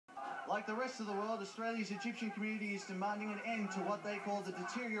Like the rest of the world, Australia's Egyptian community is demanding an end to what they call the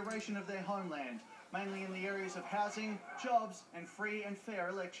deterioration of their homeland, mainly in the areas of housing, jobs and free and fair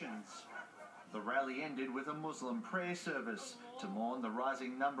elections. The rally ended with a Muslim prayer service to mourn the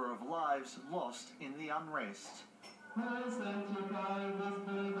rising number of lives lost in the unrest.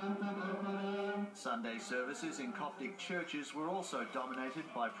 Sunday services in Coptic churches were also dominated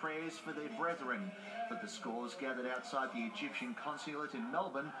by prayers for their brethren, but the scores gathered outside the Egyptian consulate in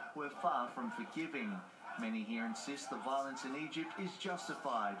Melbourne were far from forgiving. Many here insist the violence in Egypt is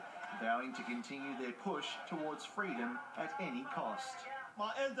justified, vowing to continue their push towards freedom at any cost.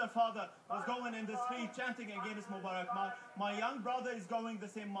 My elder father was going in the street chanting against Mubarak. My young brother is going the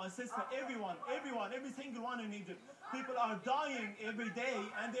same. My sister, everyone, every single one in Egypt. People are dying every day,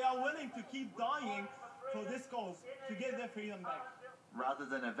 and they are willing to keep dying for this cause, to get their freedom back. Rather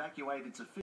than evacuate its